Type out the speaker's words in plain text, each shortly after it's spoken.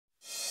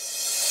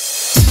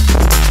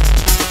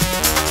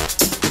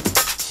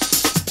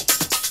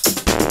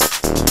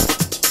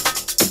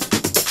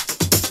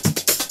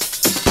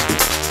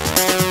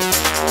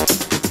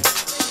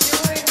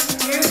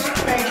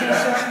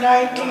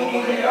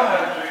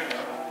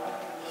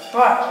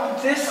But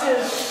this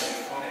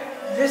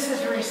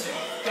is recent.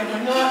 They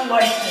were not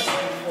like this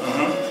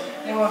before.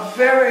 They were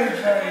very,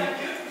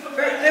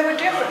 they were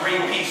different.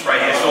 Green piece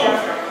right here. So,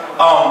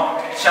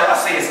 shall I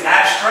say it's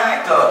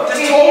abstract?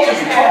 Just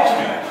talk to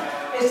me.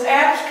 It's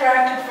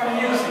abstracted from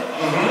music.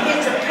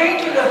 It's a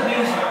painting of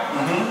music.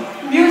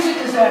 Music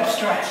is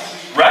abstract.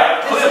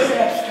 Right, This is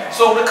abstract.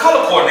 So the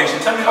color coordination,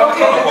 tell me about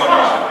the color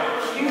coordination.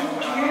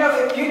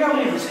 You know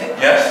music?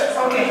 Yes.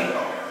 Okay.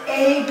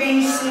 A,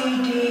 B, C,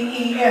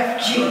 D, E, F,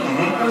 G.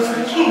 Those are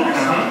the keys.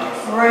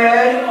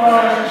 Red,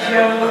 orange,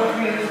 yellow,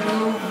 green,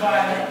 blue,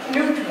 violet,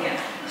 neutral.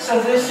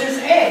 So this is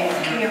A, the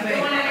key of A.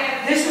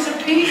 This is a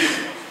piece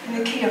in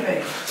the key of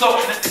A. So.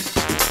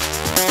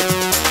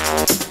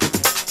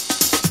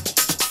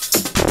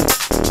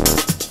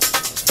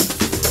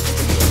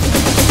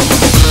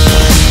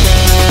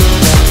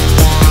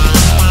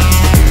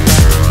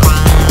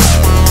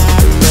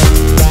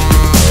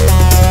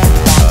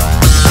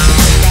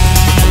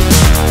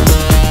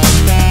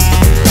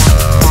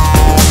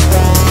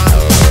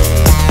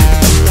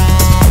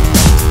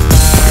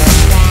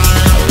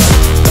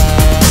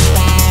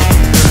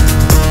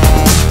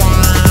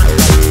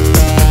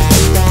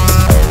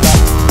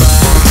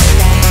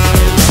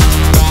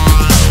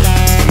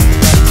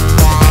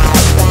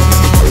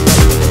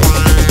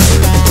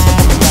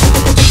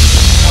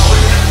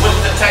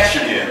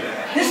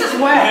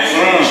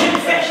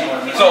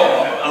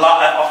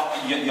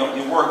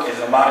 Your work is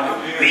a lot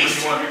of it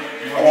based on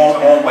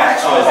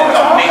wax, or is it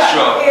a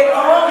mixture? It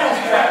all has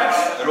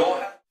wax. It all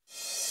has.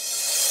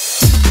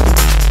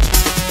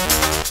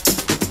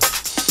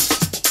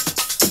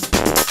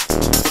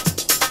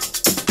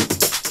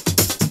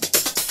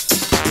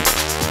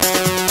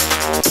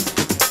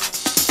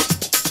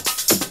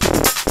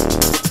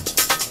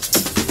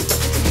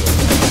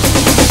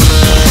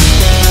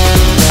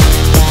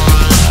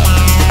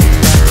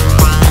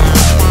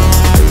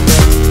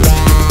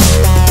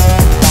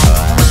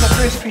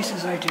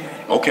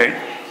 Okay.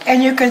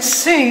 And you can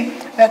see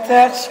that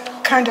that's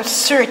kind of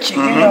searching,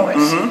 you know,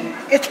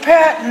 it's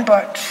pattern,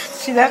 but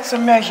see, that's a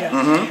measure.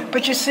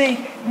 But you see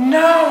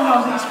now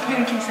how these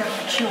paintings have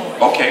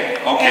matured. Okay,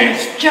 okay. And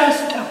it's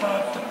just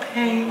about the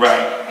paint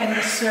and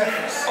the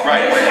surface.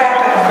 Right. It's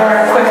happened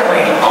very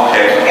quickly.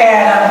 Okay.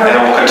 And I'm very